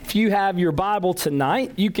If you have your Bible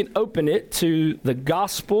tonight, you can open it to the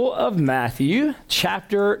Gospel of Matthew,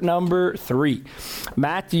 chapter number 3.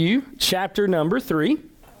 Matthew, chapter number 3.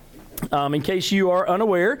 In case you are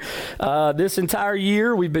unaware, this entire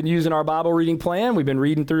year we've been using our Bible reading plan. We've been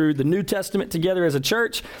reading through the New Testament together as a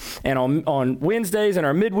church. And on Wednesdays in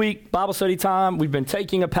our midweek Bible study time, we've been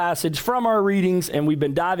taking a passage from our readings and we've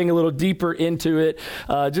been diving a little deeper into it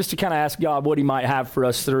just to kind of ask God what he might have for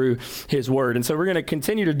us through his word. And so we're going to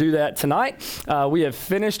continue to do that tonight. We have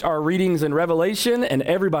finished our readings in Revelation and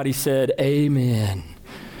everybody said, Amen.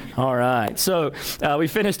 All right, so we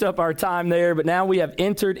finished up our time there, but now we have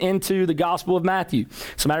entered into the Gospel of Matthew.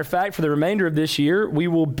 As a matter of fact, for the remainder of this year, we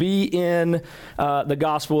will be in the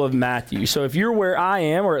Gospel of Matthew. So if you're where I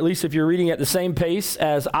am, or at least if you're reading at the same pace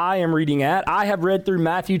as I am reading at, I have read through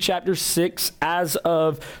Matthew chapter 6 as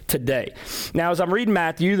of today. Now, as I'm reading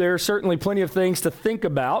Matthew, there are certainly plenty of things to think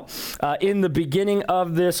about in the beginning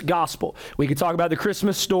of this Gospel. We could talk about the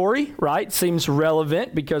Christmas story, right? Seems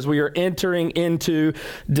relevant because we are entering into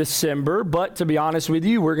December, but to be honest with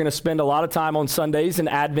you, we're going to spend a lot of time on Sundays in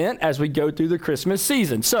Advent as we go through the Christmas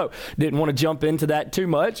season. So didn't want to jump into that too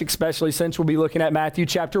much, especially since we'll be looking at Matthew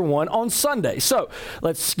chapter 1 on Sunday. So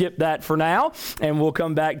let's skip that for now, and we'll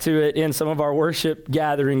come back to it in some of our worship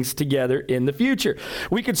gatherings together in the future.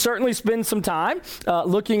 We could certainly spend some time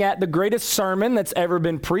looking at the greatest sermon that's ever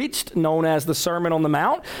been preached, known as the Sermon on the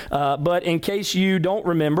Mount. But in case you don't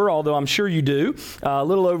remember, although I'm sure you do, a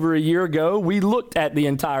little over a year ago, we looked at the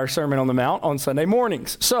entire Sermon on the Mount on Sunday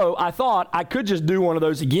mornings. So I thought I could just do one of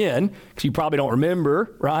those again, because you probably don't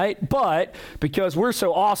remember, right? But because we're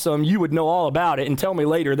so awesome, you would know all about it and tell me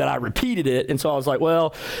later that I repeated it. And so I was like,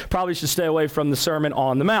 well, probably should stay away from the Sermon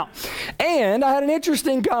on the Mount. And I had an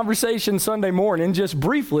interesting conversation Sunday morning, just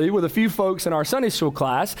briefly, with a few folks in our Sunday school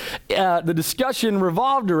class. The discussion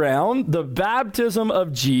revolved around the baptism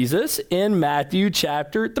of Jesus in Matthew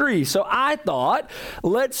chapter 3. So I thought,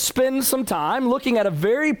 let's spend some time looking at a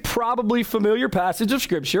very probably familiar passage of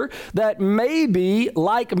Scripture that maybe,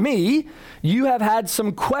 like me, you have had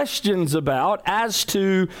some questions about as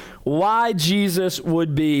to why Jesus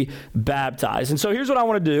would be baptized. And so here's what I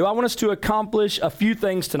want to do. I want us to accomplish a few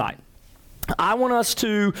things tonight. I want us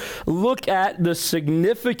to look at the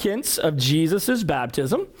significance of Jesus'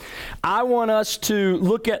 baptism. I want us to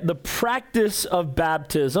look at the practice of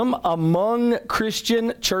baptism among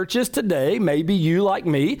Christian churches today. Maybe you, like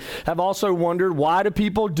me, have also wondered, why do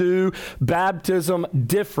people do baptism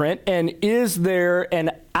different? And is there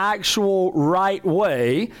an actual right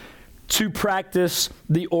way to practice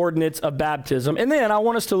the ordinance of baptism? And then I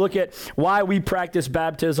want us to look at why we practice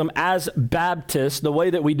baptism as Baptists the way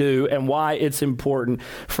that we do and why it's important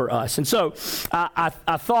for us. And so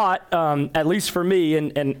I thought, at least for me,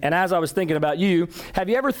 and as I was thinking about you, have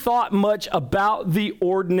you ever thought much about the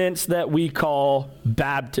ordinance that we call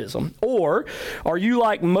baptism? Or are you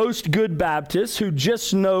like most good Baptists who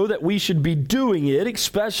just know that we should be doing it,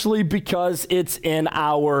 especially because it's in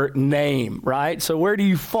our name, right? So where do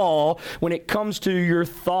you fall when it comes to your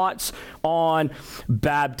thoughts on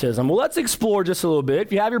baptism? Well, let's explore just a little bit.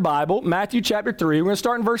 If you have your Bible, Matthew chapter 3, we're going to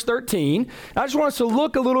start in verse 13. I just want us to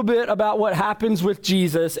look a little bit about what happens with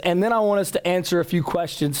Jesus, and then I want us to answer a few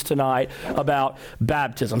questions tonight about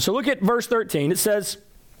baptism. So look at verse 13. It says,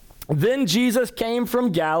 "Then Jesus came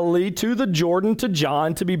from Galilee to the Jordan to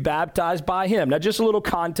John to be baptized by him." Now, just a little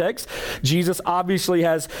context. Jesus obviously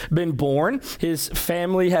has been born. His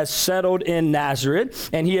family has settled in Nazareth,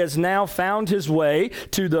 and he has now found his way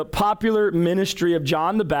to the popular ministry of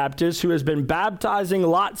John the Baptist, who has been baptizing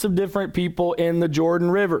lots of different people in the Jordan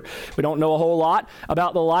River. We don't know a whole lot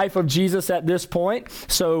about the life of Jesus at this point.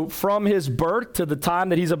 So from his birth to the time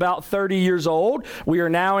that he's about 30 years old, we are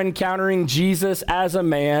now encountering Jesus as a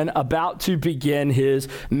man about to begin his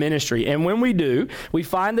ministry. And when we do, we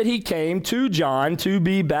find that he came to John to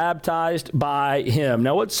be baptized by him.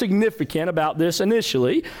 Now, what's significant about this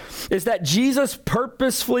initially is that Jesus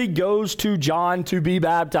purposefully goes to John to be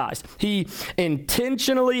baptized. He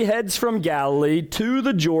intentionally heads from Galilee to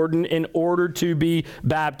the Jordan in order to be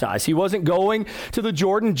baptized. He wasn't going to the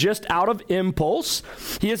Jordan just out of impulse.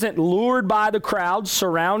 He isn't lured by the crowd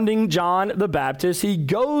surrounding John the Baptist. He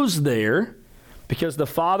goes there because the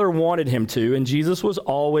Father wanted him to, and Jesus was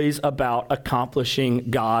always about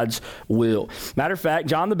accomplishing God's will. Matter of fact,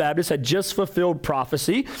 John the Baptist had just fulfilled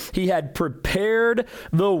prophecy. He had prepared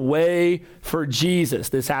the way for Jesus.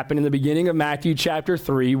 This happened in the beginning of Matthew chapter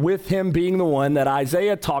 3, with him being the one that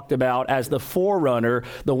Isaiah talked about as the forerunner,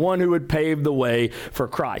 the one who would pave the way for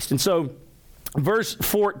Christ. And so, verse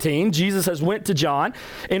 14, Jesus has went to John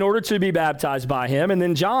in order to be baptized by him, and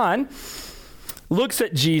then John looks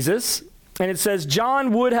at Jesus And it says,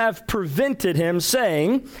 John would have prevented him,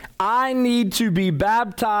 saying, I need to be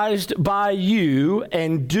baptized by you,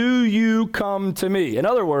 and do you come to me? In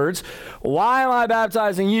other words, why am I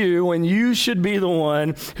baptizing you when you should be the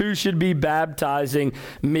one who should be baptizing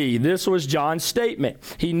me? This was John's statement.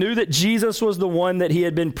 He knew that Jesus was the one that he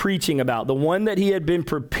had been preaching about, the one that he had been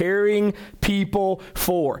preparing people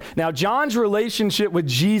for. Now, John's relationship with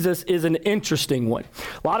Jesus is an interesting one.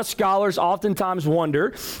 A lot of scholars oftentimes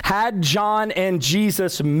wonder, had John and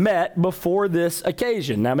Jesus met before this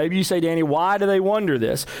occasion? Now, maybe you say, Danny, why do they wonder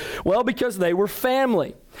this? Well, because they were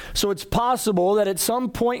family. So it's possible that at some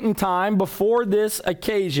point in time before this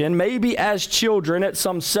occasion, maybe as children at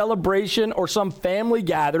some celebration or some family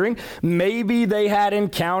gathering, maybe they had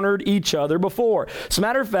encountered each other before. As a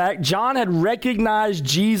matter of fact, John had recognized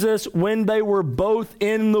Jesus when they were both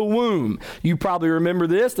in the womb. You probably remember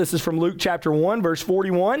this. This is from Luke chapter 1, verse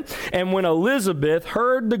 41. And when Elizabeth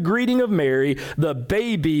heard the greeting of Mary, the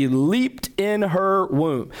baby leaped in her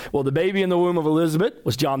womb. Well, the baby in the womb of Elizabeth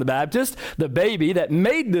was John the Baptist. The baby that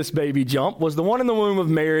made this baby jump was the one in the womb of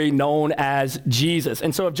Mary known as Jesus.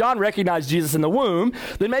 And so if John recognized Jesus in the womb,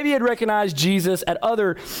 then maybe he had recognized Jesus at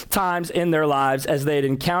other times in their lives as they had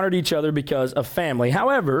encountered each other because of family.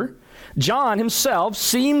 However, John himself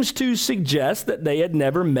seems to suggest that they had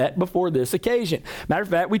never met before this occasion. Matter of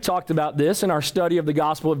fact, we talked about this in our study of the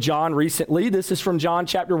Gospel of John recently. This is from John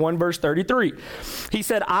chapter 1, verse 33. He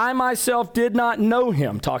said, I myself did not know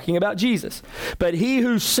him, talking about Jesus. But he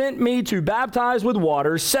who sent me to baptize with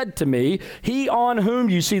water said to me, he on whom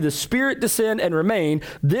you see the Spirit descend and remain,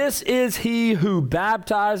 this is he who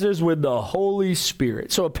baptizes with the Holy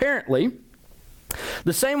Spirit. So apparently,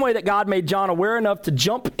 the same way that God made John aware enough to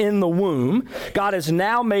jump in the womb, God has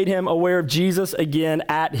now made him aware of Jesus again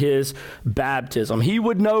at his baptism. He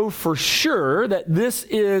would know for sure that this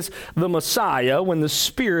is the Messiah when the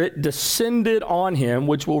Spirit descended on him,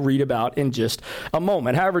 which we'll read about in just a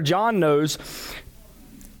moment. However, John knows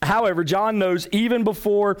even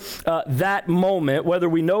before that moment, whether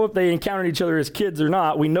we know if they encountered each other as kids or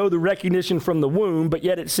not, we know the recognition from the womb, but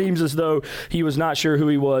yet it seems as though he was not sure who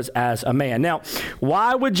he was as a man. Now,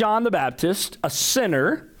 why would John the Baptist, a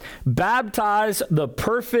sinner, baptize the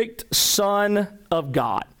perfect Son of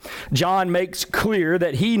God? John makes clear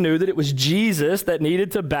that he knew that it was Jesus that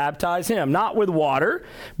needed to baptize him, not with water,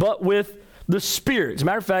 but with the Spirit. As a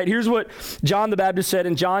matter of fact, here's what John the Baptist said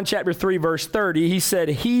in John chapter 3, verse 30. He said,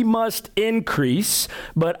 he must increase,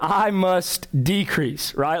 but I must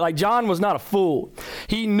decrease, right? Like John was not a fool.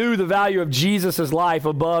 He knew the value of Jesus' life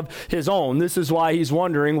above his own. This is why he's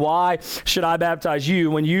wondering, why should I baptize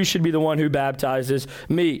you when you should be the one who baptizes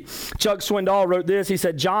me? Chuck Swindoll wrote this. He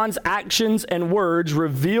said, John's actions and words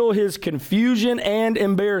reveal his confusion and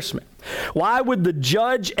embarrassment. Why would the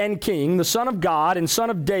judge and king, the Son of God and Son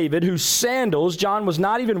of David, whose sandals John was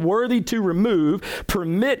not even worthy to remove,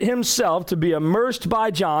 permit himself to be immersed by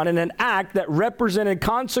John in an act that represented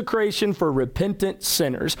consecration for repentant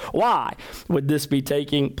sinners? Why would this be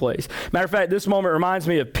taking place? Matter of fact, this moment reminds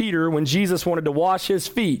me of Peter when Jesus wanted to wash his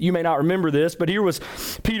feet. You may not remember this, but here was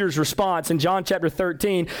Peter's response in John chapter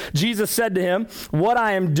 13. Jesus said to him, what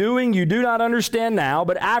I am doing you do not understand now,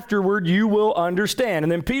 but afterward you will understand.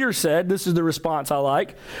 And then Peter said, this is the response I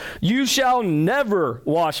like, you shall never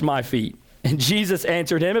wash my feet. And Jesus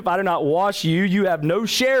answered him, if I do not wash you, you have no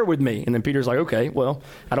share with me. And then Peter's like, okay, well,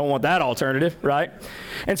 I don't want that alternative, right?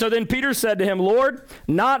 And so then Peter said to him, Lord,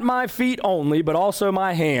 not my feet only, but also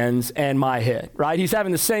my hands and my head, right? He's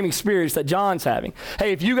having the same experience that John's having.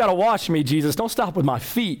 Hey, if you got to wash me, Jesus, don't stop with my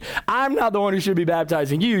feet. I'm not the one who should be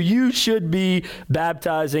baptizing you. You should be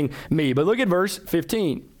baptizing me. But look at verse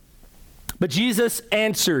 15. But Jesus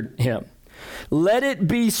answered him, let it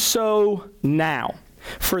be so now.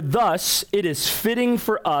 For thus it is fitting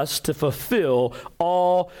for us to fulfill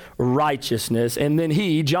all righteousness. And then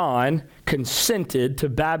he, John, consented to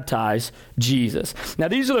baptize Jesus. Now,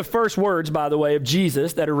 these are the first words, by the way, of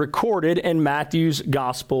Jesus that are recorded in Matthew's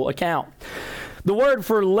gospel account. The word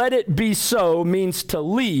for let it be so means to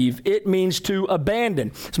leave. It means to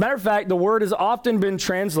abandon. As a matter of fact, the word has often been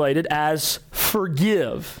translated as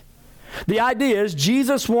forgive. The idea is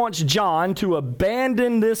Jesus wants John to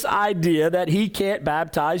abandon this idea that he can't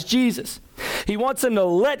baptize Jesus. He wants him to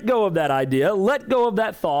let go of that idea, let go of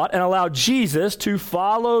that thought, and allow Jesus to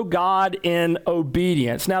follow God in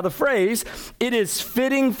obedience. Now, the phrase, it is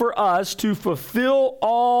fitting for us to fulfill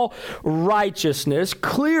all righteousness,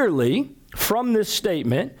 clearly, from this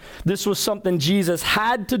statement, this was something Jesus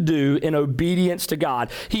had to do in obedience to God.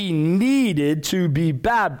 He needed to be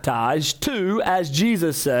baptized to, as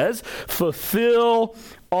Jesus says, fulfill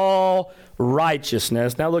all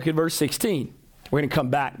righteousness. Now look at verse 16. We're going to come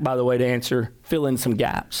back, by the way, to fill in some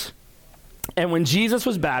gaps. And when Jesus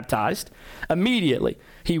was baptized, immediately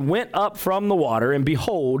he went up from the water, and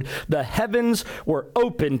behold, the heavens were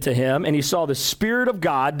opened to him, and he saw the Spirit of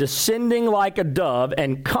God descending like a dove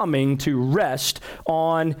and coming to rest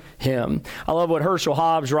on him. I love what Herschel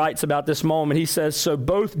Hobbs writes about this moment. He says, so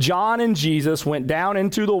both John and Jesus went down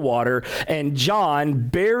into the water, and John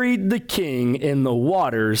buried the king in the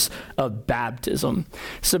waters of baptism.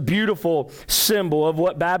 It's a beautiful symbol of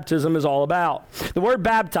what baptism is all about. The word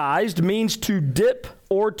baptized means to dip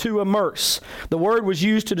or to immerse. The word was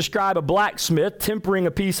used to describe a blacksmith tempering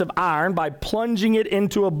a piece of iron by plunging it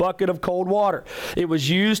into a bucket of cold water. It was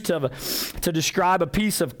used to describe a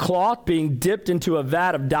piece of cloth being dipped into a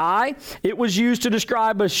vat of dye. It was used to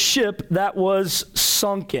describe a ship that was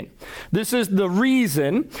sunken. This is the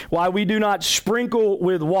reason why we do not sprinkle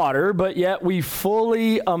with water, but yet we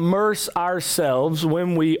fully immerse ourselves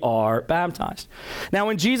when we are baptized. Now,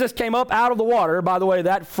 when Jesus came up out of the water, by the way,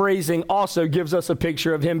 that phrasing also gives us a picture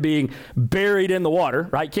of him being buried in the water,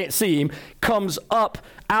 right? Can't see him. Comes up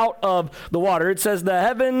out of the water. It says the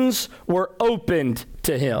heavens were opened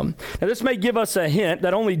to him. Now, this may give us a hint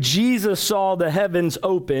that only Jesus saw the heavens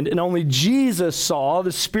opened, and only Jesus saw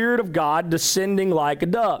the Spirit of God descending like a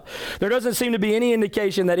dove. There doesn't seem to be any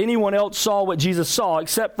indication that anyone else saw what Jesus saw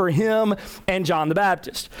except for him and John the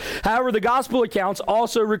Baptist. However, the gospel accounts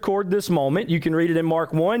also record this moment. You can read it in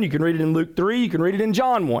Mark 1, you can read it in Luke 3, you can read it in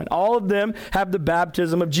John 1. All of them have the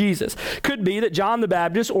baptism of Jesus. Could be that John the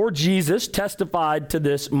Baptist or Jesus testified to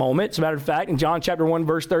this moment. As a matter of fact, in John chapter 1,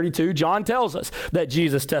 verse 32, John tells us that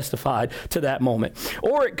Jesus testified to that moment.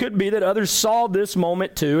 Or it could be that others saw this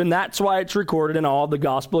moment too, and that's why it's recorded in all the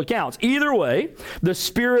gospel accounts. Either way, the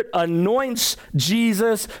Spirit anoints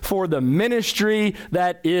Jesus for the ministry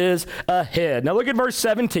that is ahead. Now look at verse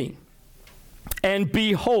 17. And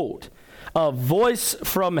behold, a voice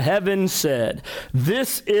from heaven said,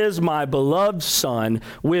 "This is my beloved Son,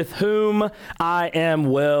 with whom I am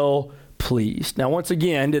well pleased." Now, once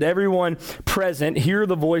again, did everyone present hear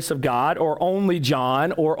the voice of God, or only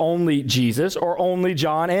John, or only Jesus, or only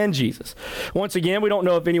John and Jesus? Once again, we don't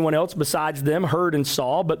know if anyone else besides them heard and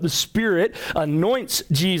saw, but the Spirit anoints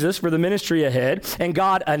Jesus for the ministry ahead, and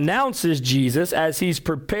God announces Jesus as he's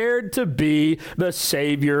prepared to be the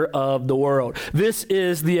Savior of the world. This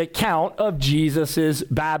is the account of Jesus'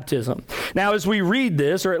 baptism. Now, as we read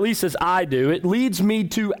this, or at least as I do, it leads me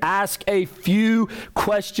to ask a few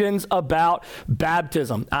questions about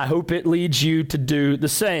baptism. I hope it leads you to do the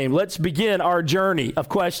same. Let's begin our journey of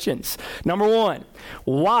questions. Number one,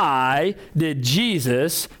 why did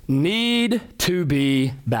Jesus need to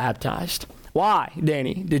be baptized? Why,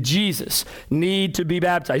 Danny, did Jesus need to be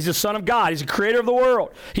baptized? He's the Son of God. He's the creator of the world.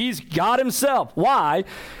 He's God himself. Why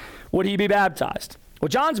would he be baptized? Well,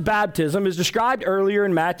 John's baptism is described earlier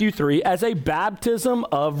in Matthew 3 as a baptism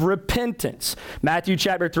of repentance. Matthew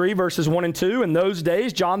chapter 3, verses 1 and 2, in those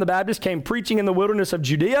days, John the Baptist came preaching in the wilderness of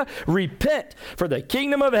Judea, "Repent, for the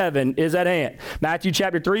kingdom of heaven is at hand." Matthew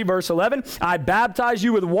chapter 3, verse 11, "I baptize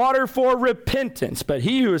you with water for repentance, but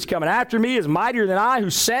he who is coming after me is mightier than I,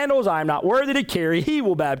 whose sandals I am not worthy to carry. He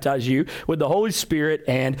will baptize you with the Holy Spirit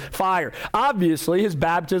and fire." Obviously, his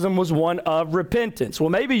baptism was one of repentance. Well,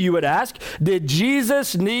 maybe you would ask, did Jesus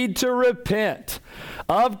need to repent?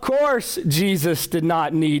 Of course, Jesus did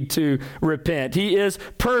not need to repent. He is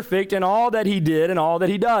perfect in all that he did and all that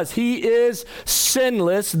he does. He is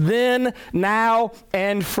sinless then, now,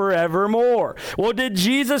 and forevermore. Well, did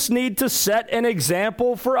Jesus need to set an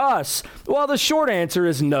example for us? Well, the short answer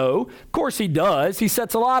is no. Of course he does. He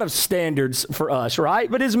sets a lot of standards for us,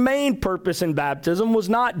 right? But his main purpose in baptism was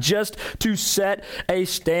not just to set a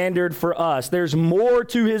standard for us. There's more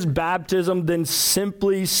to his baptism than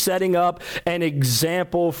simply setting up an example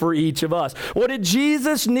for each of us. Well, did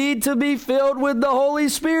Jesus need to be filled with the Holy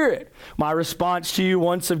Spirit? My response to you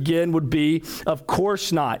once again would be, of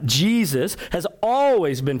course not. Jesus has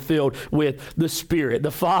always been filled with the Spirit.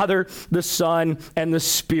 The Father, the Son, and the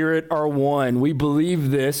Spirit are one. We believe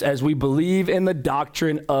this as we believe in the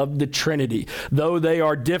doctrine of the Trinity. Though they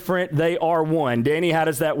are different, they are one. Danny, how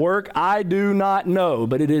does that work? I do not know,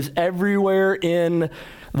 but it is everywhere in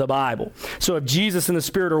the Bible. So if Jesus and the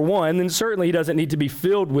Spirit are one, then certainly he doesn't need to be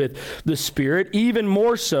filled with the Spirit. Even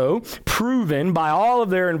more so, proven by all of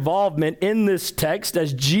their involvement in this text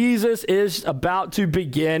as Jesus is about to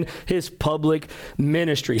begin his public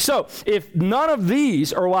ministry. So if none of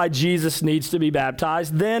these are why Jesus needs to be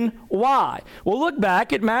baptized, then why? Well, look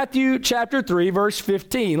back at Matthew chapter 3, verse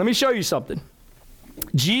 15. Let me show you something.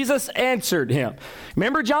 Jesus answered him.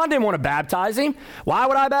 Remember, John didn't want to baptize him. Why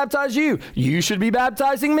would I baptize you? You should be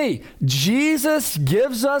baptizing me. Jesus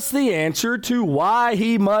gives us the answer to why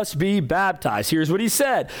he must be baptized. Here's what he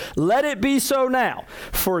said. Let it be so now,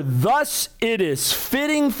 for thus it is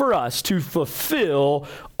fitting for us to fulfill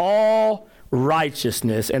all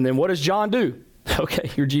righteousness. And then what does John do? Okay,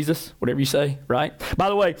 you're Jesus, whatever you say, right? By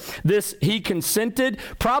the way, this he consented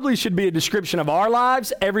probably should be a description of our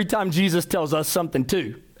lives every time Jesus tells us something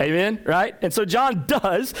too. Amen, right? And so John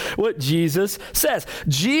does what Jesus says.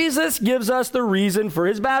 Jesus gives us the reason for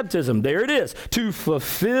his baptism. There it is, to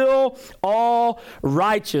fulfill all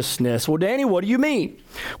righteousness. Well, Danny, what do you mean?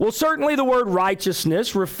 Well, certainly the word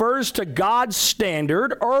righteousness refers to God's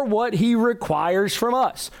standard or what he requires from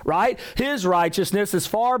us, right? His righteousness is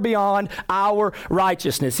far beyond our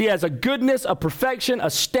righteousness. He has a goodness, a perfection, a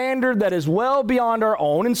standard that is well beyond our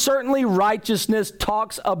own, and certainly righteousness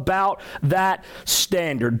talks about that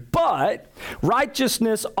standard. But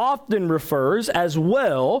righteousness often refers as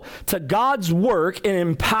well to God's work in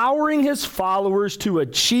empowering his followers to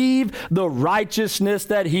achieve the righteousness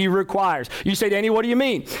that he requires. You say, Danny, what do you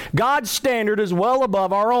mean? God's standard is well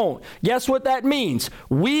above our own. Guess what that means?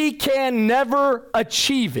 We can never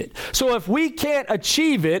achieve it. So if we can't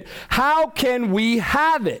achieve it, how can we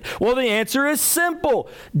have it? Well, the answer is simple.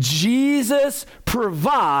 Jesus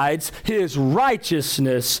provides his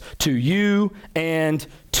righteousness to you and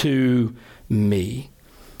to me.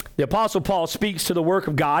 The Apostle Paul speaks to the work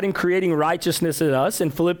of God in creating righteousness in us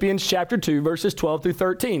in Philippians chapter 2, verses 12 through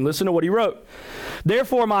 13. Listen to what he wrote.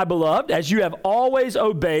 Therefore, my beloved, as you have always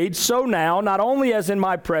obeyed, so now, not only as in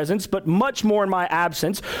my presence, but much more in my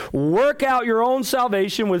absence, work out your own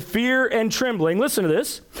salvation with fear and trembling. Listen to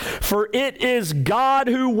this. For it is God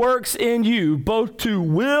who works in you, both to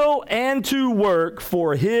will and to work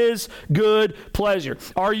for his good pleasure.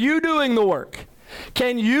 Are you doing the work?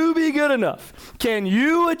 Can you be good enough? Can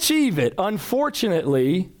you achieve it?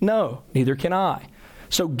 Unfortunately, no, neither can I.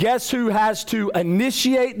 So guess who has to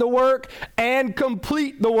initiate the work and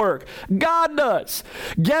complete the work? God does.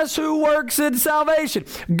 Guess who works in salvation?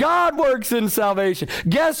 God works in salvation.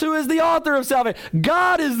 Guess who is the author of salvation?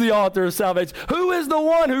 God is the author of salvation. Who is the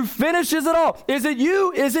one who finishes it all? Is it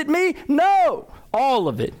you? Is it me? No. All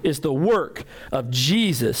of it is the work of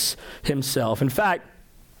Jesus himself. In fact,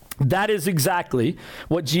 that is exactly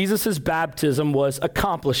what Jesus' baptism was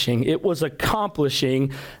accomplishing. It was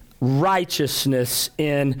accomplishing righteousness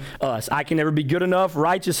in us. I can never be good enough,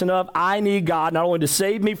 righteous enough. I need God not only to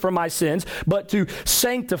save me from my sins, but to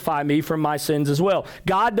sanctify me from my sins as well.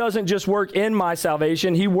 God doesn't just work in my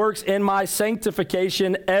salvation. He works in my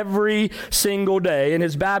sanctification every single day, and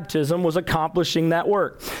his baptism was accomplishing that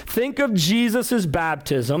work. Think of Jesus'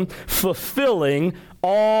 baptism fulfilling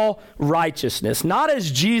all righteousness, not as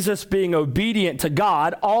Jesus being obedient to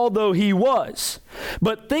God, although he was,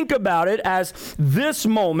 but think about it as this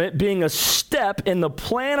moment being a step in the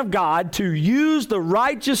plan of God to use the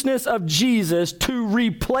righteousness of Jesus to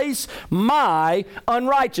replace my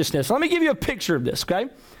unrighteousness. Let me give you a picture of this, okay?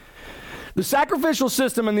 The sacrificial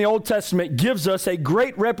system in the Old Testament gives us a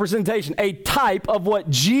great representation, a type of what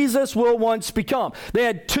Jesus will once become. They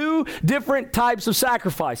had two different types of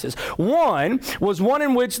sacrifices. One was one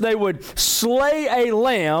in which they would slay a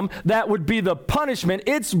lamb that would be the punishment.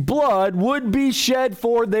 Its blood would be shed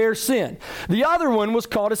for their sin. The other one was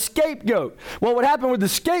called a scapegoat. What would happen with the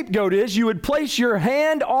scapegoat is you would place your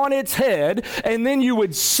hand on its head and then you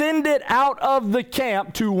would send it out of the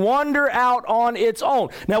camp to wander out on its own.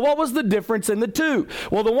 Now, what was the difference in the two?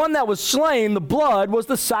 Well, the one that was slain, the blood, was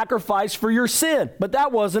the sacrifice for your sin, but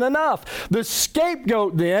that wasn't enough. The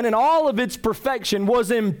scapegoat then, in all of its perfection,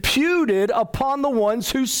 was imputed upon the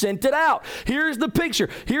ones who sent it out. Here's the picture.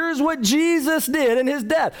 Here's what Jesus did in his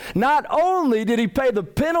death. Not only did he pay the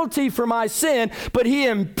penalty for my sin, but he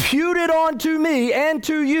imputed onto me and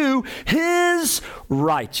to you his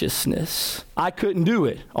righteousness. I couldn't do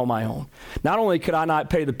it on my own. Not only could I not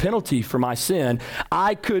pay the penalty for my sin,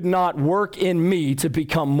 I could not work in me to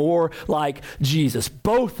become more like Jesus.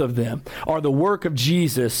 Both of them are the work of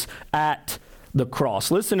Jesus at the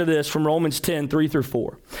cross. Listen to this from Romans 10, 3 through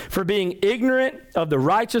 4. For being ignorant of the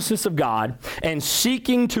righteousness of God and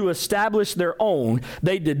seeking to establish their own,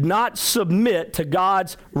 they did not submit to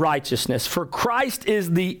God's righteousness. For Christ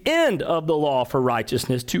is the end of the law for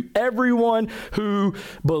righteousness to everyone who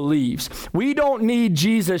believes. We don't need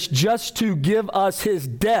Jesus just to give us his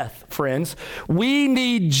death, friends. We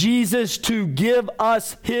need Jesus to give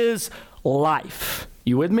us his life.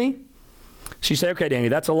 You with me? She said, okay, Danny,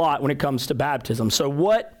 that's a lot when it comes to baptism. So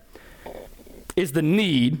what is the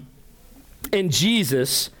need in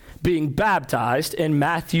Jesus being baptized in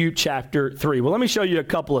Matthew chapter 3? Well, let me show you a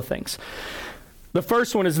couple of things. The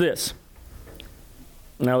first one is this.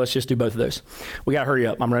 Now let's just do both of those. We got to hurry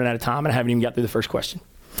up. I'm running out of time and I haven't even got through the first question.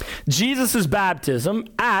 Jesus' baptism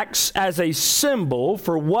acts as a symbol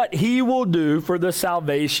for what he will do for the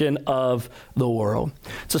salvation of the world.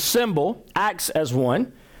 It's a symbol, acts as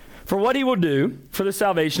one, for what he will do for the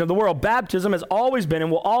salvation of the world. Baptism has always been and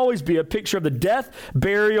will always be a picture of the death,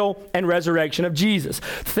 burial, and resurrection of Jesus.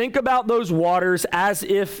 Think about those waters as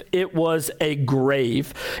if it was a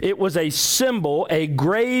grave. It was a symbol, a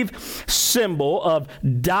grave symbol of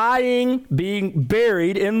dying, being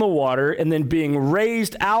buried in the water, and then being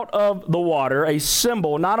raised out of the water, a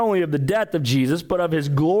symbol not only of the death of Jesus, but of his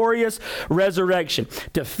glorious resurrection,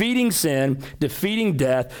 defeating sin, defeating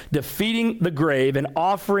death, defeating the grave, and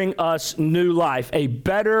offering us new life, a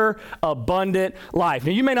better, abundant life.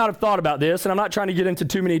 Now, you may not have thought about this, and I'm not trying to get into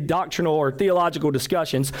too many doctrinal or theological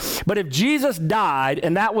discussions, but if Jesus died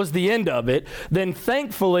and that was the end of it, then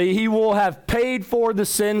thankfully he will have paid for the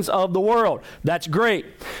sins of the world. That's great.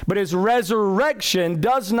 But his resurrection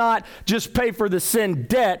does not just pay for the sin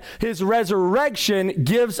debt. His resurrection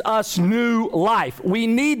gives us new life. We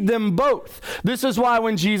need them both. This is why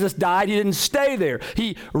when Jesus died, he didn't stay there.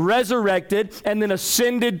 He resurrected and then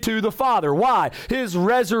ascended to the Father. Why? His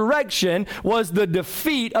resurrection was the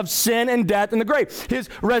defeat of sin and death in the grave. His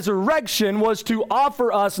resurrection was to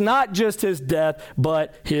offer us not just his death,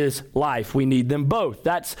 but his life. We need them both.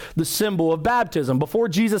 That's the symbol of baptism. Before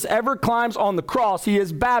Jesus ever climbs on the cross, he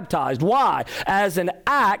is baptized. Why? As an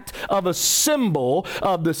act of a symbol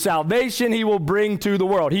of the salvation he will bring to the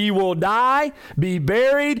world. He will die, be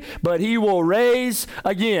buried, but he will raise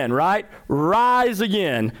again, right? Rise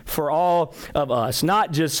again for all of us.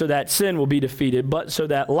 Not just so that sin will be defeated, but so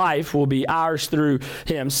that life will be ours through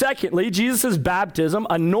him. Secondly, Jesus' baptism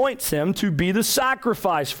anoints him to be the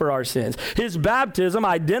sacrifice for our sins. His baptism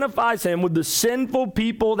identifies him with the sinful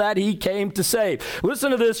people that he came to save.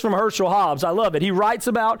 Listen to this from Herschel Hobbs. I love it. He writes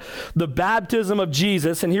about the baptism of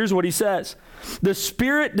Jesus, and here's what he says. The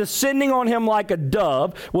Spirit descending on him like a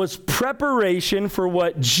dove was preparation for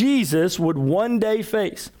what Jesus would one day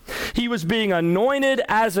face. He was being anointed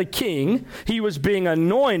as a king. He was being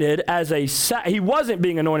anointed as he wasn't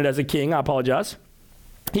being anointed as a king, I apologize.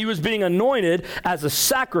 He was being anointed as a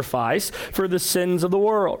sacrifice for the sins of the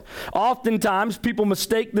world. Oftentimes, people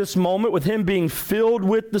mistake this moment with him being filled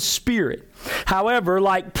with the Spirit. However,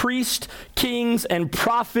 like priests, kings, and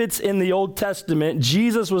prophets in the Old Testament,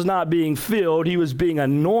 Jesus was not being filled. He was being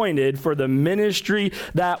anointed for the ministry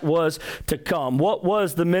that was to come. What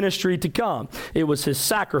was the ministry to come? It was his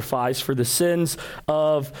sacrifice for the sins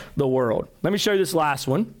of the world. Let me show you this last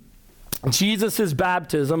one. Jesus'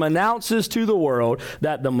 baptism announces to the world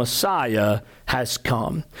that the Messiah has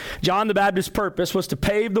come. John the Baptist's purpose was to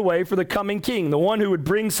pave the way for the coming king, the one who would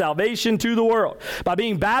bring salvation to the world. By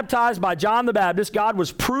being baptized by John the Baptist, God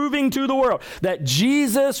was proving to the world that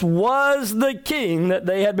Jesus was the king that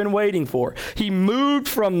they had been waiting for. He moved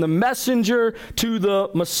from the messenger to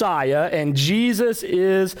the Messiah, and Jesus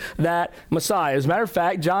is that Messiah. As a matter of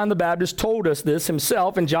fact, John the Baptist told us this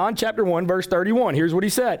himself in John chapter 1, verse 31. Here's what he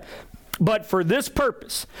said. But for this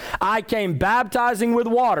purpose, I came baptizing with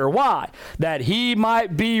water. Why? That he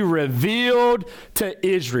might be revealed to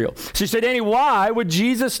Israel. So you say, Danny, why would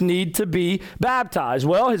Jesus need to be baptized?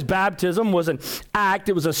 Well, his baptism was an act.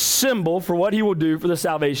 It was a symbol for what he will do for the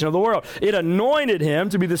salvation of the world. It anointed him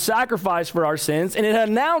to be the sacrifice for our sins, and it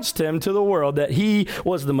announced him to the world that he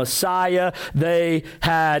was the Messiah they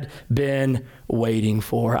had been waiting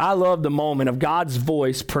for. I love the moment of God's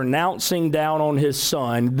voice pronouncing down on his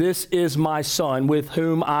son, "This is my son with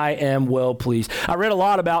whom I am well pleased." I read a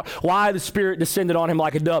lot about why the Spirit descended on him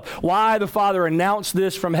like a dove, why the Father announced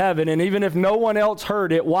this from heaven, and even if no one else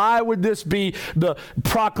heard it, why would this be the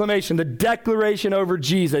proclamation, the declaration over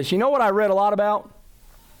Jesus? You know what I read a lot about?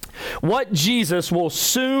 What Jesus will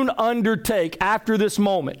soon undertake after this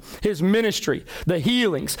moment, his ministry, the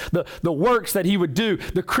healings, the works that he would do,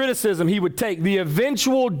 the criticism he would take, the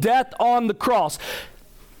eventual death on the cross.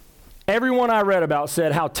 Everyone I read about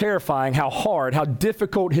said how terrifying, how hard, how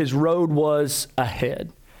difficult his road was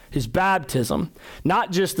ahead. His baptism,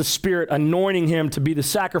 not just the Spirit anointing him to be the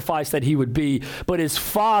sacrifice that he would be, but his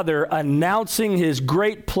Father announcing his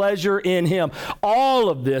great pleasure in him. All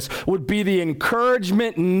of this would be the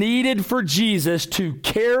encouragement needed for Jesus to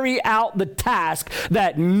carry out the task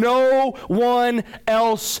that no one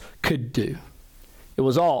else could do. It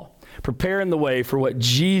was all preparing the way for what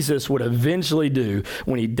Jesus would eventually do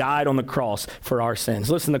when he died on the cross for our sins.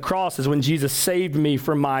 Listen, the cross is when Jesus saved me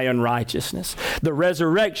from my unrighteousness. The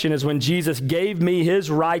resurrection is when Jesus gave me his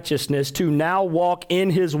righteousness to now walk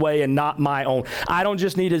in his way and not my own. I don't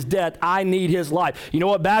just need his death, I need his life. You know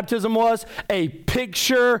what baptism was? A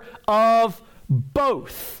picture of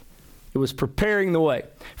both. It was preparing the way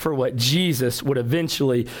for what Jesus would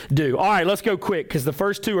eventually do. All right, let's go quick because the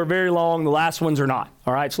first two are very long. The last ones are not.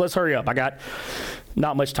 All right, so let's hurry up. I got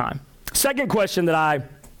not much time. Second question that I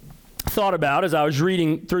thought about as I was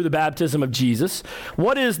reading through the baptism of Jesus.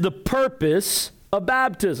 What is the purpose of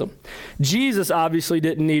baptism? Jesus obviously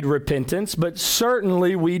didn't need repentance, but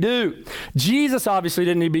certainly we do. Jesus obviously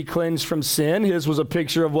didn't need to be cleansed from sin. His was a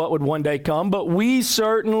picture of what would one day come, but we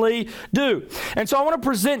certainly do. And so I want to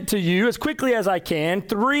present to you, as quickly as I can,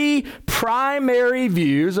 three primary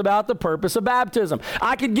views about the purpose of baptism.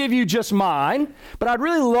 I could give you just mine, but I'd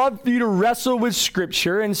really love for you to wrestle with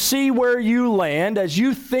Scripture and see where you land as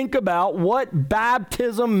you think about what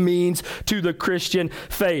baptism means to the Christian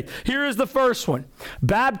faith. Here is the first one.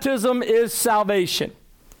 Baptism is salvation.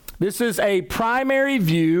 This is a primary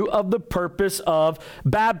view of the purpose of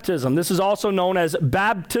baptism. This is also known as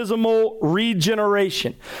baptismal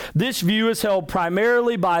regeneration. This view is held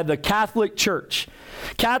primarily by the Catholic Church.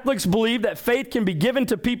 Catholics believe that faith can be given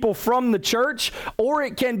to people from the church or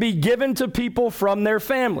it can be given to people from their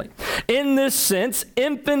family. In this sense,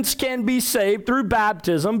 infants can be saved through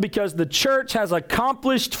baptism because the church has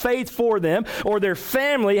accomplished faith for them or their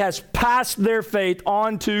family has passed their faith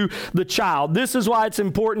on to the child. This is why it's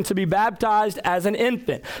important to be baptized as an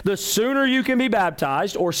infant. The sooner you can be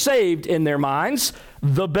baptized or saved in their minds,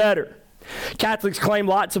 the better. Catholics claim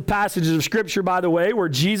lots of passages of Scripture, by the way, where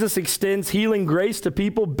Jesus extends healing grace to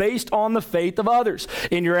people based on the faith of others.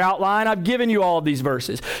 In your outline, I've given you all of these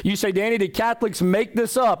verses. You say, Danny, did Catholics make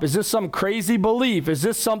this up? Is this some crazy belief? Is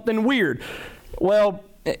this something weird? Well,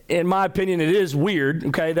 in my opinion, it is weird,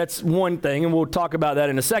 okay? That's one thing, and we'll talk about that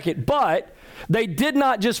in a second. But they did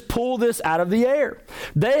not just pull this out of the air.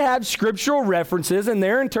 They have scriptural references in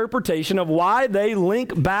their interpretation of why they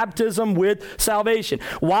link baptism with salvation,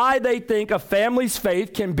 why they think a family's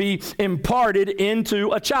faith can be imparted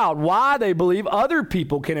into a child, why they believe other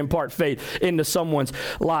people can impart faith into someone's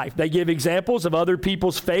life. They give examples of other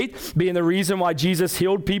people's faith being the reason why Jesus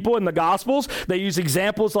healed people in the Gospels. They use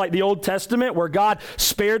examples like the Old Testament where God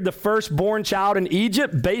spared the firstborn child in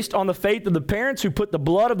Egypt based on the faith of the parents who put the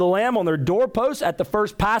blood of the lamb on their doorpost at the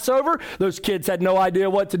first Passover. Those kids had no idea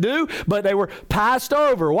what to do, but they were passed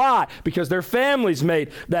over. Why? Because their families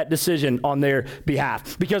made that decision on their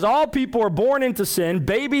behalf. Because all people are born into sin,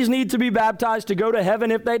 babies need to be baptized to go to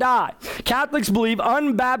heaven if they die. Catholics believe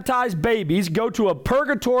unbaptized babies go to a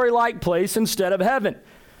purgatory-like place instead of heaven.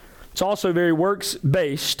 It's also very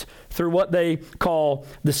works-based through what they call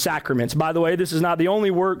the sacraments. By the way, this is not the only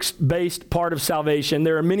works-based part of salvation.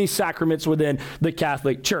 There are many sacraments within the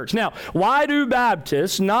Catholic Church. Now, why do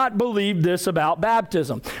Baptists not believe this about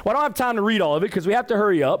baptism? Well, I don't have time to read all of it because we have to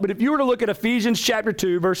hurry up, but if you were to look at Ephesians chapter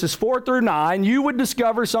 2, verses 4 through 9, you would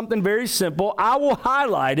discover something very simple. I will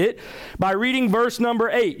highlight it by reading verse number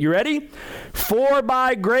 8. You ready? For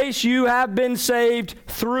by grace you have been saved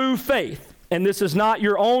through faith. And this is not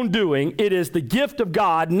your own doing. It is the gift of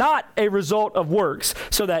God, not a result of works,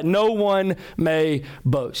 so that no one may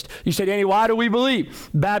boast. You say, Danny, why do we believe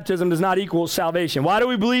baptism does not equal salvation? Why do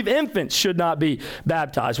we believe infants should not be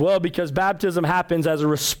baptized? Well, because baptism happens as a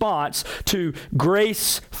response to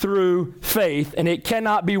grace through faith, and it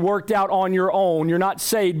cannot be worked out on your own. You're not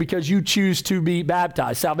saved because you choose to be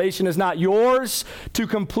baptized. Salvation is not yours to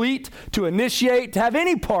complete, to initiate, to have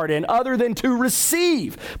any part in, other than to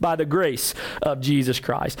receive by the grace of Jesus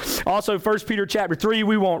Christ. Also, 1 Peter chapter 3,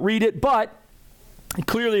 we won't read it, but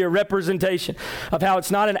clearly a representation of how it's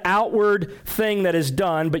not an outward thing that is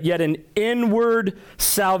done, but yet an inward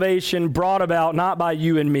salvation brought about not by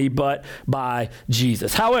you and me, but by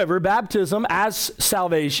Jesus. However, baptism as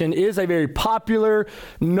salvation is a very popular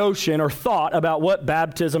notion or thought about what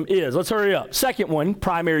baptism is. Let's hurry up. Second one,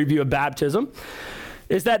 primary view of baptism,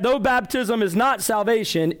 is that though baptism is not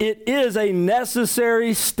salvation, it is a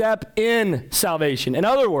necessary step in salvation. In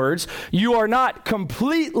other words, you are not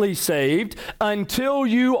completely saved until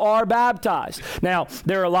you are baptized. Now,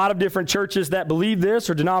 there are a lot of different churches that believe this,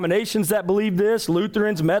 or denominations that believe this.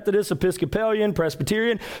 Lutherans, Methodists, Episcopalian,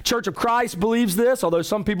 Presbyterian. Church of Christ believes this, although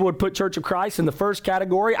some people would put Church of Christ in the first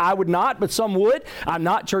category. I would not, but some would. I'm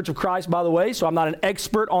not Church of Christ, by the way, so I'm not an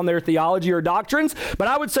expert on their theology or doctrines, but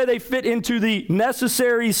I would say they fit into the necessary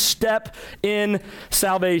necessary step in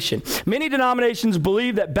salvation. Many denominations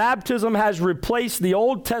believe that baptism has replaced the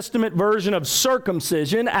Old Testament version of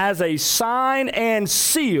circumcision as a sign and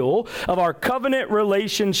seal of our covenant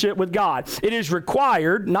relationship with God. It is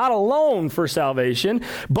required not alone for salvation,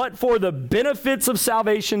 but for the benefits of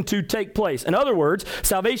salvation to take place. In other words,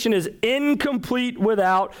 salvation is incomplete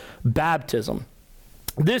without baptism.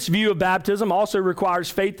 This view of baptism also requires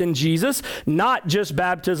faith in Jesus, not just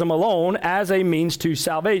baptism alone as a means to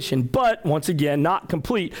salvation, but once again, not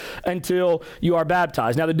complete until you are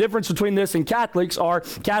baptized. Now, the difference between this and Catholics are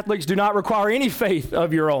Catholics do not require any faith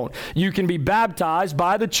of your own. You can be baptized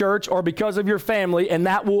by the church or because of your family, and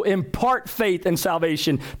that will impart faith and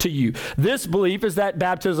salvation to you. This belief is that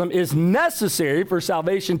baptism is necessary for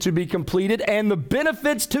salvation to be completed and the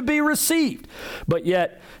benefits to be received, but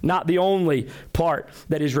yet not the only part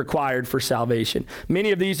that is required for salvation.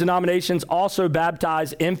 Many of these denominations also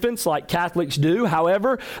baptize infants like Catholics do.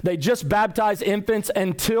 However, they just baptize infants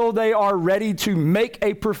until they are ready to make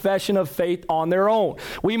a profession of faith on their own.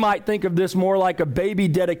 We might think of this more like a baby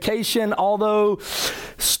dedication, although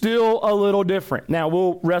still a little different. Now,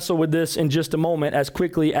 we'll wrestle with this in just a moment as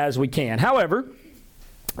quickly as we can. However,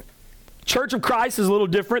 Church of Christ is a little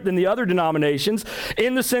different than the other denominations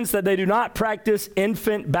in the sense that they do not practice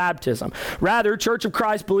infant baptism. Rather, Church of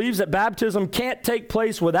Christ believes that baptism can't take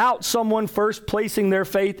place without someone first placing their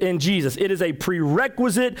faith in Jesus. It is a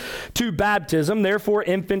prerequisite to baptism, therefore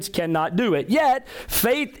infants cannot do it. Yet,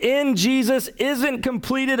 faith in Jesus isn't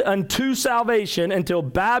completed unto salvation until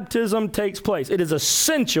baptism takes place. It is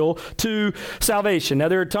essential to salvation. Now,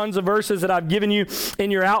 there are tons of verses that I've given you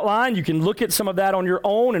in your outline. You can look at some of that on your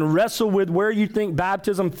own and wrestle with where you think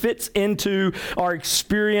baptism fits into our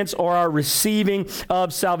experience or our receiving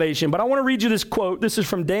of salvation. But I want to read you this quote. This is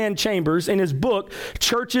from Dan Chambers in his book,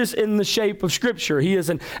 Churches in the Shape of Scripture. He is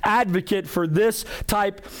an advocate for this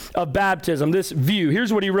type of baptism, this view.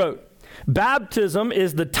 Here's what he wrote. Baptism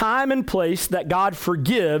is the time and place that God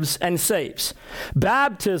forgives and saves.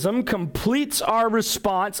 Baptism completes our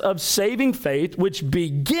response of saving faith, which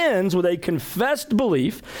begins with a confessed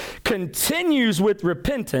belief, continues with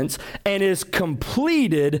repentance, and is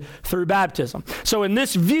completed through baptism. So in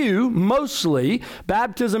this view, mostly,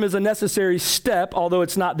 baptism is a necessary step, although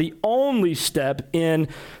it's not the only step in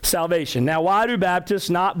salvation. Now, why do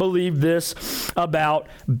Baptists not believe this about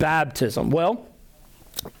baptism? Well,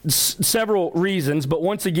 several reasons, but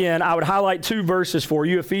once again, I would highlight two verses for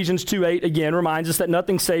you. Ephesians 2:8 again reminds us that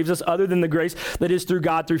nothing saves us other than the grace that is through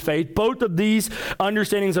God through faith. Both of these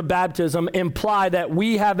understandings of baptism imply that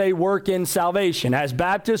we have a work in salvation. As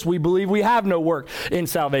Baptists, we believe we have no work in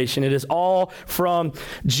salvation. It is all from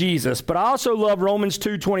Jesus. But I also love Romans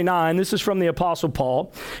 2:29. This is from the Apostle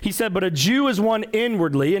Paul. He said, "But a Jew is one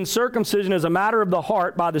inwardly, and circumcision is a matter of the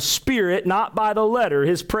heart by the Spirit, not by the letter.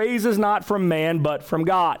 His praise is not from man, but from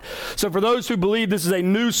God." So for those who believe this is a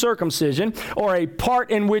new circumcision or a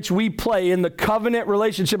part in which we play in the covenant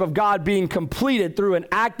relationship of God being completed through an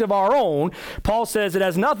act of our own, Paul says it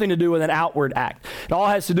has nothing to do with an outward act. It all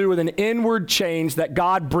has to do with an inward change that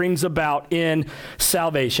God brings about in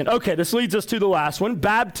salvation. Okay, this leads us to the last one.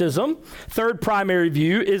 Baptism, third primary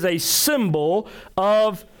view, is a symbol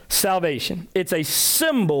of salvation. It's a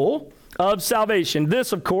symbol of salvation.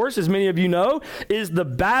 This, of course, as many of you know, is the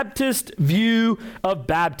Baptist view of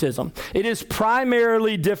baptism. It is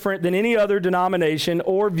primarily different than any other denomination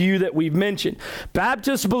or view that we've mentioned.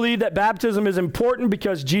 Baptists believe that baptism is important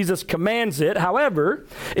because Jesus commands it. However,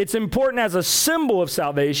 it's important as a symbol of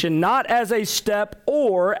salvation, not as a step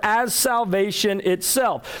or as salvation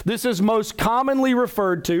itself. This is most commonly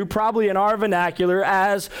referred to, probably in our vernacular,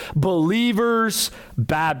 as believers'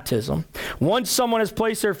 baptism. Once someone has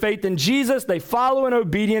placed their faith in Jesus, they follow in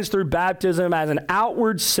obedience through baptism as an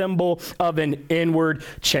outward symbol of an inward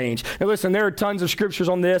change. Now listen, there are tons of scriptures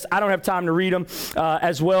on this. I don't have time to read them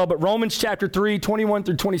as well, but Romans chapter 3, 21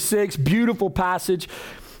 through 26, beautiful passage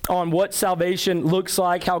on what salvation looks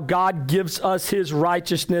like, how God gives us his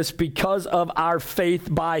righteousness because of our faith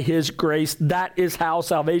by his grace. That is how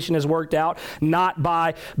salvation is worked out, not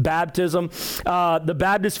by baptism. The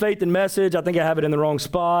Baptist faith and message, I think I have it in the wrong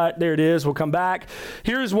spot. There it is. We'll come back.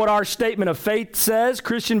 Here's what our statement of faith says.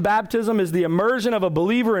 Christian baptism is the immersion of a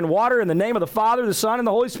believer in water in the name of the Father, the Son, and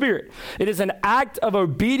the Holy Spirit. It is an act of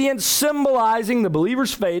obedience symbolizing the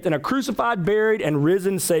believer's faith in a crucified, buried, and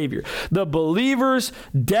risen Savior. The believer's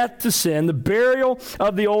death to sin, the burial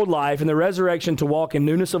of the old life, and the resurrection to walk in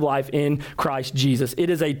newness of life in Christ Jesus. It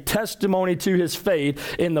is a testimony to his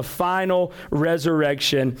faith in the final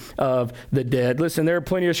resurrection of the dead. Listen, there are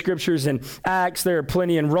plenty of scriptures in Acts, there are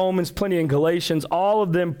plenty in Romans, plenty in Galatians, all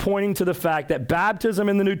of them pointing to the fact that baptism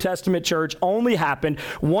in the New Testament church only happened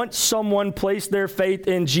once someone placed their faith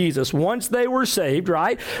in Jesus. Once they were saved,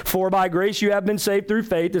 right? For by grace you have been saved through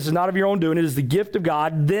faith. This is not of your own doing. It is the gift of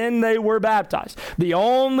God. Then they were baptized. The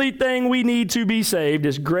only thing we need to be saved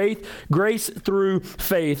is grace through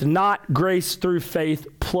faith, not grace through faith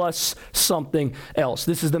plus something else.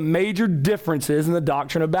 This is the major differences in the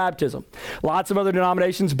doctrine of baptism. Lots of other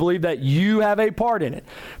denominations believe that you have a part in it.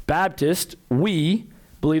 Baptists, we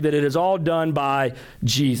believe that it is all done by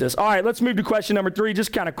Jesus. All right, let's move to question number 3,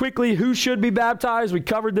 just kind of quickly. Who should be baptized? We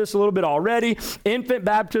covered this a little bit already. Infant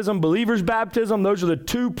baptism, believer's baptism, those are the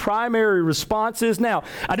 2 primary responses. Now,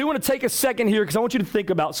 I do want to take a second here because I want you to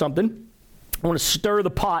think about something. I want to stir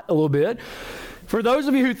the pot a little bit. For those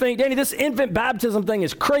of you who think, Danny, this infant baptism thing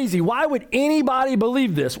is crazy. Why would anybody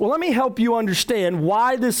believe this? Well, let me help you understand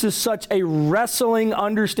why this is such a wrestling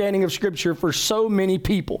understanding of Scripture for so many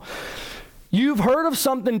people. You've heard of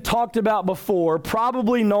something talked about before,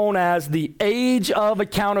 probably known as the age of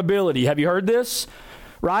accountability. Have you heard this?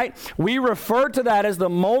 Right? We refer to that as the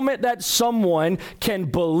moment that someone can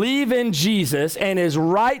believe in Jesus and is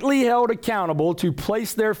rightly held accountable to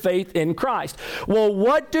place their faith in Christ. Well,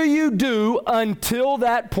 what do you do until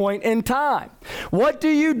that point in time? What do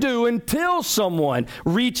you do until someone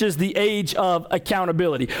reaches the age of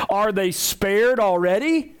accountability? Are they spared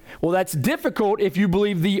already? Well, that's difficult if you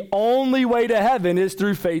believe the only way to heaven is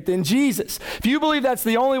through faith in Jesus. If you believe that's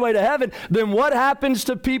the only way to heaven, then what happens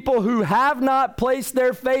to people who have not placed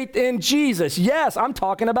their faith in Jesus? Yes, I'm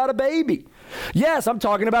talking about a baby. Yes, I'm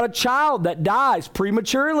talking about a child that dies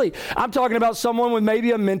prematurely. I'm talking about someone with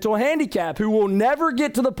maybe a mental handicap who will never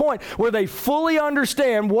get to the point where they fully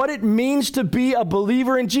understand what it means to be a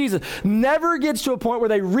believer in Jesus. Never gets to a point where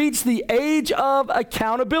they reach the age of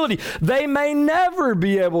accountability. They may never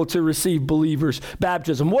be able to receive believers'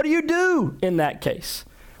 baptism. What do you do in that case?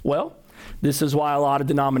 Well, this is why a lot of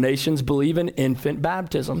denominations believe in infant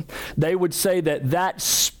baptism. They would say that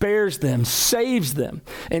spares them, saves them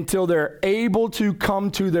until they're able to come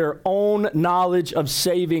to their own knowledge of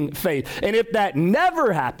saving faith. And if that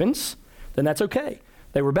never happens, then that's okay.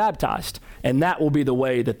 They were baptized, and that will be the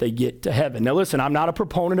way that they get to heaven. Now listen, I'm not a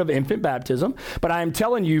proponent of infant baptism, but I am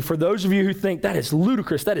telling you, for those of you who think that is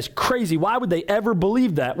ludicrous, that is crazy, why would they ever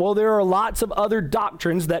believe that? Well, there are lots of other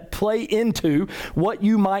doctrines that play into what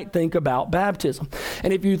you might think about baptism.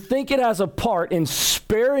 And if you think it has a part in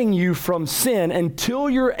sparing you from sin until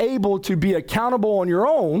you're able to be accountable on your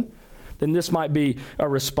own, then this might be a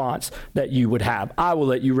response that you would have. I will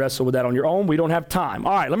let you wrestle with that on your own. We don't have time.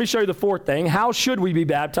 All right, let me show you the 4th thing. How should we be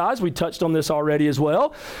baptized? We touched on this already as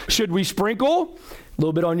well. Should we sprinkle a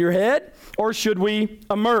little bit on your head, or should we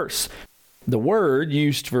immerse? The word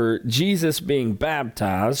used for Jesus being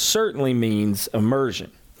baptized certainly means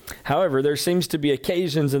immersion. However, there seems to be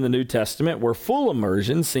occasions in the New Testament where full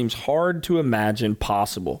immersion seems hard to imagine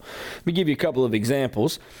possible. Let me give you a couple of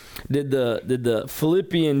examples. Did the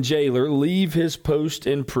Philippian jailer leave his post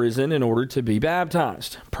in prison in order to be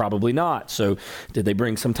baptized? Probably not. So did they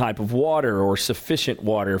bring some type of water or sufficient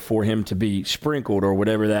water for him to be sprinkled or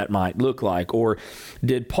whatever that might look like? Or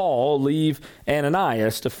did Paul leave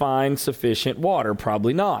Ananias to find sufficient water?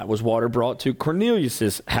 Probably not. Was water brought to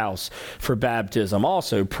Cornelius' house for baptism?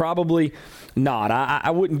 Also, probably not.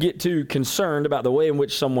 I wouldn't get too concerned about the way in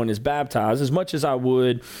which someone is baptized as much as I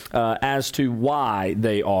would as to why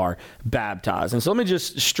they are baptized. And so let me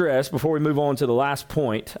just stress before we move on to the last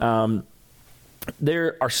point,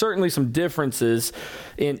 there are certainly some differences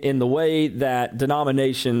in the way that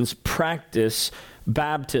denominations practice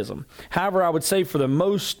baptism. However, I would say for the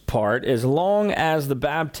most part, as long as the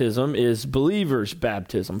baptism is believer's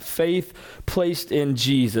baptism, faith placed in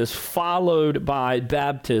Jesus, followed by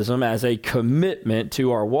baptism as a commitment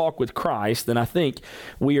to our walk with Christ, then I think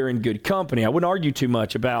we are in good company. I wouldn't argue too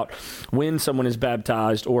much about when someone is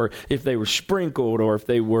baptized or if they were sprinkled or if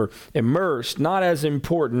they were immersed. Not as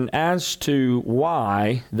important as to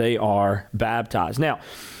why they are baptized. Now,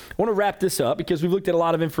 I want to wrap this up because we've looked at a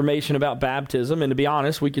lot of information about baptism, and to be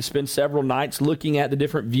honest, we could spend several nights looking at the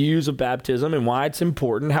different views of baptism and why it's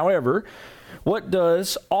important. However, what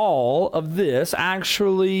does all of this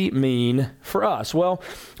actually mean for us? Well,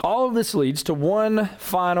 all of this leads to one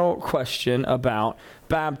final question about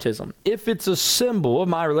baptism. If it's a symbol of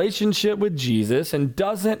my relationship with Jesus and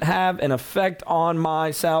doesn't have an effect on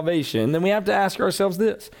my salvation, then we have to ask ourselves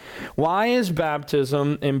this: why is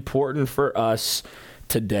baptism important for us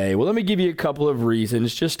today? Well, let me give you a couple of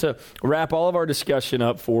reasons just to wrap all of our discussion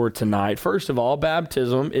up for tonight. First of all,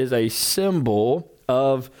 baptism is a symbol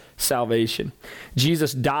of salvation.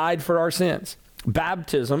 Jesus died for our sins.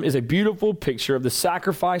 Baptism is a beautiful picture of the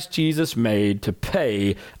sacrifice Jesus made to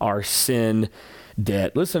pay our sin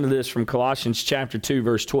debt. Listen to this from Colossians chapter 2,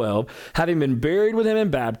 verse 12. Having been buried with him in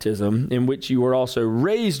baptism, in which you were also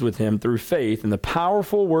raised with him through faith in the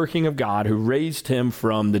powerful working of God who raised him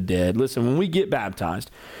from the dead. Listen, when we get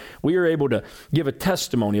baptized, we are able to give a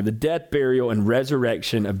testimony of the death, burial, and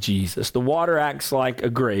resurrection of Jesus. The water acts like a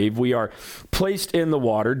grave. We are placed in the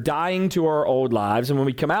water, dying to our old lives, and when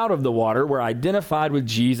we come out of the water, we're identified with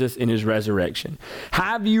Jesus in his resurrection.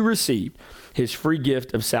 Have you received his free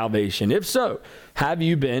gift of salvation? If so, have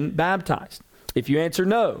you been baptized? If you answer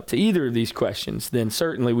no to either of these questions, then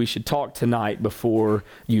certainly we should talk tonight before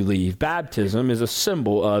you leave. Baptism is a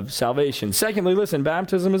symbol of salvation. Secondly, listen,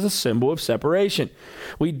 baptism is a symbol of separation.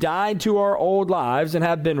 We died to our old lives and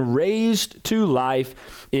have been raised to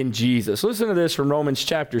life in Jesus. Listen to this from Romans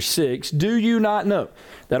chapter 6. Do you not know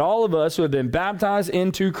that all of us who have been baptized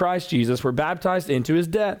into Christ Jesus were baptized into his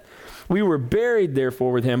death? We were buried,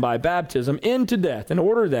 therefore, with him by baptism into death, in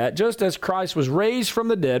order that, just as Christ was raised from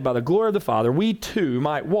the dead by the glory of the Father, we too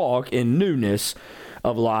might walk in newness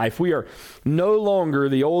of life. We are no longer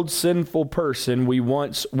the old sinful person we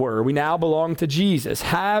once were. We now belong to Jesus.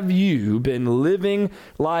 Have you been living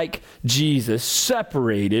like Jesus,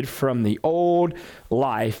 separated from the old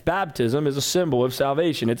life? Baptism is a symbol of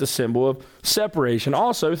salvation. It's a symbol of separation.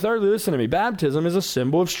 Also, thirdly, listen to me, baptism is a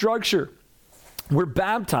symbol of structure. We're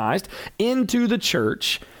baptized into the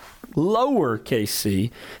church, lowercase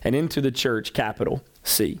c, and into the church, capital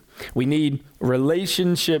C. We need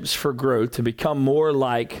relationships for growth to become more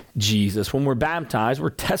like Jesus. When we're baptized,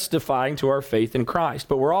 we're testifying to our faith in Christ,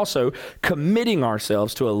 but we're also committing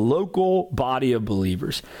ourselves to a local body of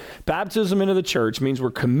believers. Baptism into the church means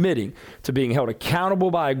we're committing to being held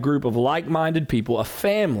accountable by a group of like-minded people, a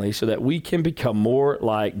family, so that we can become more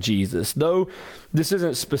like Jesus. Though this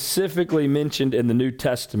isn't specifically mentioned in the New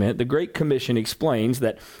Testament, the Great Commission explains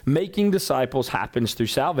that making disciples happens through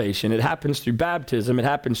salvation. It happens through baptism. It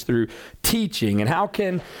happens through teaching. And how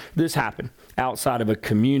can this happen outside of a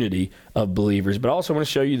community of believers? But I also want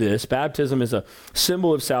to show you this. Baptism is a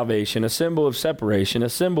symbol of salvation, a symbol of separation, a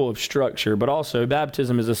symbol of structure, but also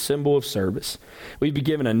baptism is a symbol of service. We've been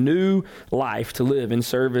given a new life to live in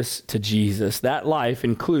service to Jesus. That life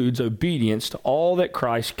includes obedience to all that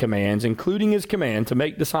Christ commands, including his command to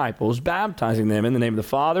make disciples, baptizing them in the name of the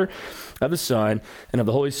Father, of the Son, and of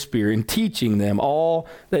the Holy Spirit, and teaching them all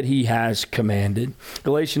that he has commanded.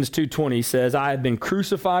 Galatians 2:20 says, I have been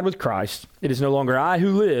crucified with Christ. It is no longer I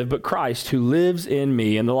who live, but Christ who lives in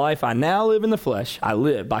me. And the life I now live in the flesh, I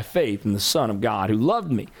live by faith in the Son of God who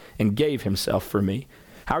loved me and gave himself for me.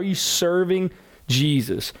 How are you serving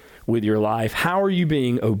Jesus with your life? How are you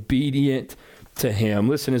being obedient to him?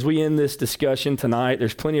 Listen, as we end this discussion tonight,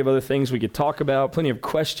 there's plenty of other things we could talk about, plenty of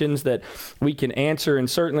questions that we can answer, and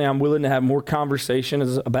certainly I'm willing to have more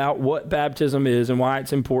conversations about what baptism is and why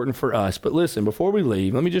it's important for us. But listen, before we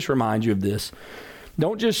leave, let me just remind you of this.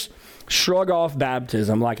 Don't just shrug off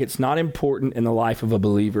baptism like it's not important in the life of a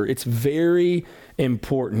believer. It's very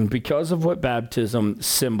important because of what baptism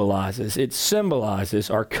symbolizes. It symbolizes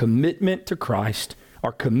our commitment to Christ,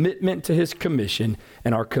 our commitment to his commission,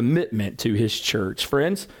 and our commitment to his church.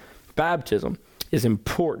 Friends, baptism is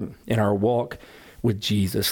important in our walk with Jesus.